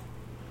 12.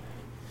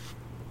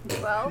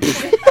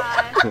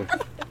 12.5.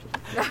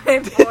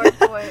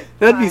 9.4.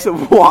 That'd be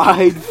some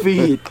wide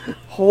feet.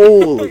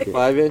 Holy.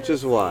 5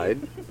 inches wide.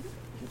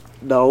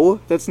 No,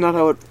 that's not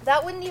how it...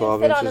 That wouldn't even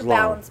 12 fit on a inches long.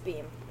 balance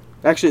beam.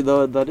 Actually,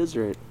 though, that is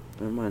right.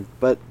 Never mind.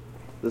 But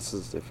this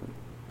is different.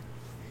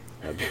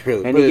 That'd be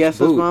really, but Any it's guesses,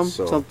 boots, Mom?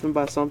 so- Something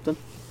by something?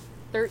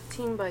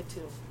 13 by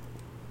 2.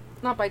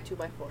 Not by 2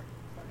 by 4.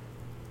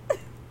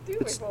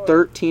 It's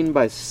 13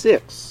 by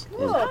 6.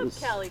 Love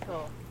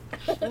Calico.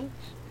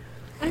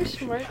 I'm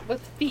smart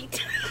with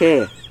feet.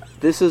 Okay,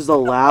 this is the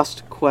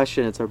last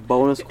question. It's our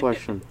bonus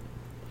question.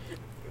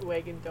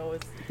 Wagon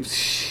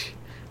does.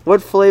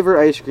 What flavor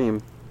ice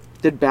cream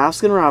did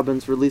Baskin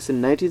Robbins release in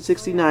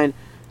 1969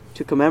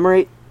 to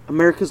commemorate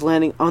America's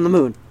landing on the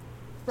moon?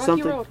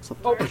 Rocky Road.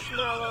 something.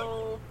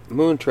 Marshmallow.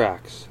 Moon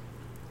tracks.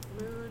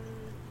 Moon.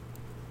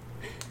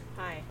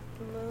 Hi.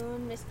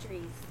 Moon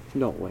mysteries.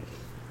 No way.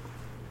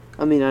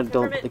 I mean, I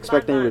don't Peppermint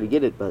expect Bon anybody to Bon.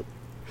 get it, but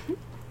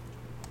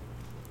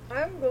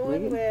I'm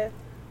going Megan? with.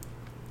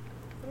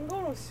 I'm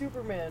going with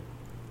Superman.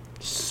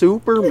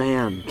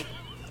 Superman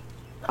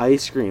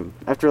ice cream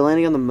after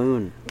landing on the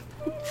moon.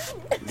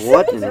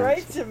 What? Sounds in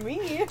right to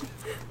me.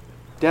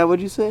 Dad,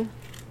 what'd you say?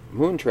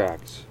 Moon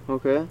tracks.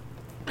 Okay.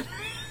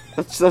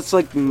 That's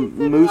like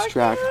moose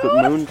tracks,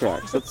 but moon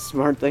tracks. That's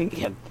smart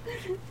thinking.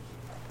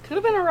 Could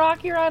have been a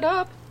Rocky Ride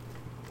up.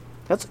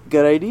 That's a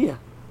good idea.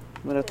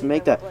 I'm gonna have to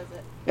make that. What was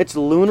it? It's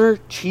lunar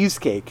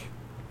cheesecake.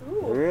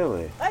 Ooh,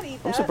 Really? I'd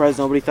eat that. I'm surprised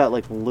nobody thought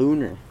like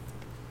lunar.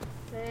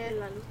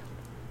 Nah,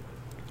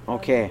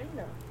 Okay,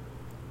 no.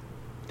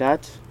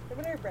 that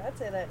Haven't heard Brad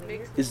say that in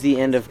years. is the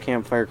end of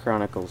Campfire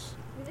Chronicles.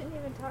 We didn't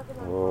even talk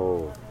about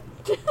Whoa.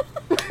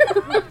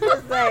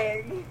 Just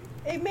saying.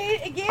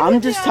 It gave I'm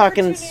him just the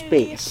talking opportunity.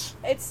 space.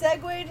 It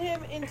segued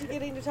him into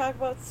getting to talk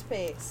about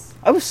space.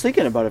 I was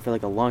thinking about it for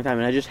like a long time,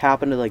 and I just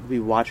happened to like be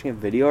watching a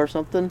video or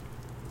something,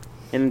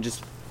 and it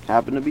just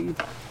happened to be.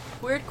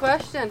 Weird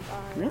question.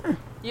 Yeah.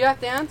 You have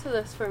to answer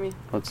this for me.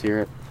 Let's hear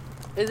it.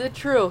 Is it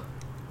true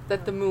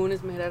that the moon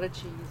is made out of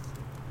cheese?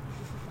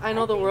 I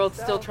know the think world's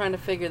so. still trying to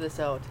figure this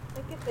out.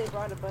 I think if they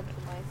brought a bunch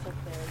of mice up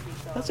there, it'd be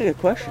solid. That's a good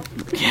question.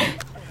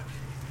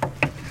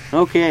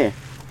 Okay.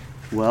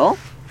 Well,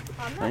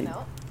 On that I-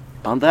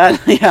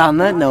 note, on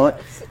that note,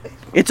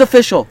 it's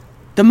official.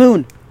 The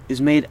moon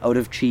is made out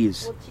of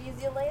cheese. we'll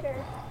cheese you later.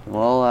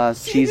 Well,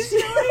 cheese.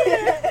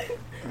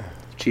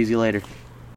 Cheese you later.